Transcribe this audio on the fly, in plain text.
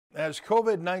As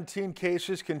COVID-19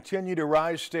 cases continue to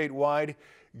rise statewide,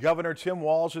 Governor Tim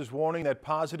Walz is warning that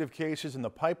positive cases in the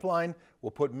pipeline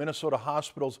will put Minnesota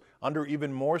hospitals under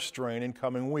even more strain in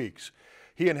coming weeks.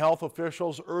 He and health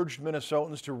officials urged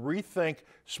Minnesotans to rethink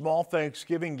small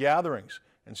Thanksgiving gatherings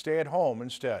and stay at home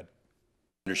instead.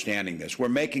 Understanding this, we're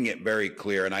making it very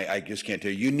clear, and I just can't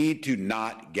tell you, you need to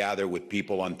not gather with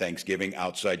people on Thanksgiving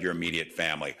outside your immediate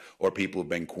family or people who've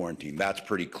been quarantined. That's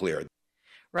pretty clear.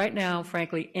 Right now,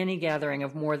 frankly, any gathering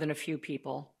of more than a few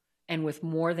people and with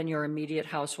more than your immediate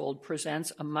household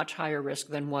presents a much higher risk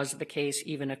than was the case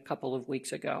even a couple of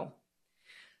weeks ago.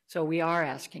 So we are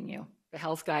asking you. The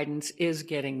health guidance is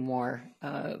getting more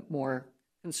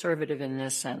conservative in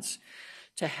this sense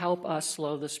to help us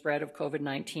slow the spread of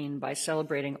COVID-19 by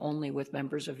celebrating only with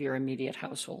members of your immediate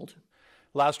household.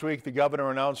 Last week, the governor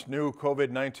announced new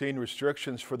COVID-19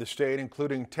 restrictions for the state,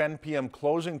 including 10 p.m.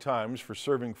 closing times for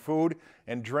serving food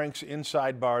and drinks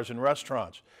inside bars and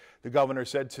restaurants. The governor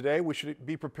said today we should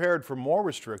be prepared for more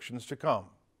restrictions to come.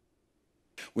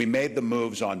 We made the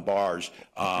moves on bars.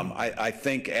 I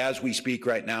think as we speak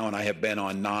right now, and I have been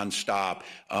on nonstop,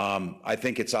 I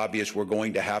think it's obvious we're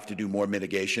going to have to do more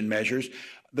mitigation measures.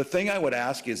 The thing I would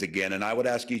ask is, again, and I would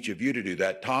ask each of you to do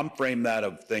that, Tom framed that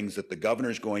of things that the governor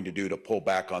is going to do to pull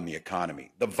back on the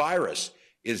economy. The virus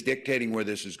is dictating where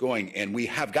this is going, and we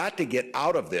have got to get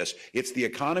out of this. It's the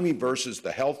economy versus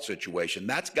the health situation.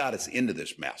 That's got us into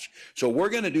this mess. So we're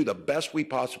going to do the best we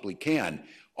possibly can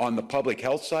on the public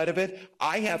health side of it.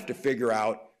 I have to figure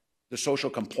out the social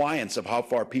compliance of how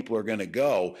far people are going to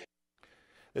go.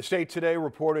 The state today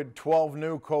reported 12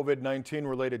 new COVID-19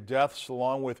 related deaths,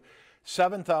 along with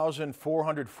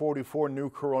 7,444 new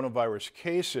coronavirus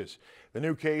cases. The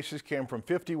new cases came from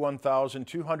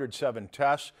 51,207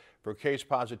 tests for a case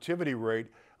positivity rate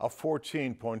of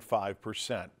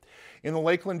 14.5%. In the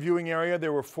Lakeland viewing area,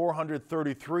 there were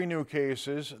 433 new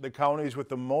cases. The counties with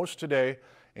the most today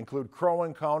include Crow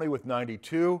Wing County with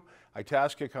 92,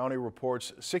 Itasca County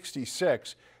reports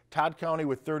 66, Todd County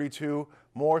with 32,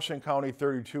 Morrison County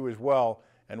 32 as well,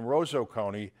 and Roseau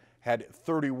County had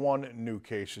 31 new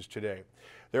cases today.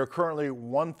 There are currently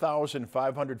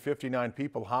 1,559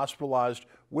 people hospitalized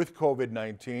with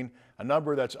COVID-19, a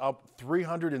number that's up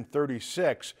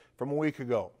 336 from a week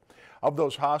ago. Of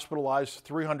those hospitalized,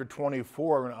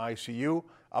 324 are in ICU,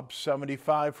 up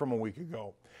 75 from a week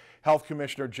ago. Health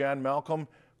Commissioner Jan Malcolm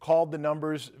called the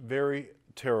numbers very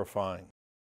terrifying.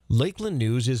 Lakeland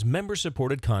News is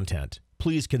member-supported content.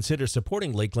 Please consider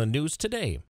supporting Lakeland News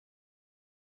today.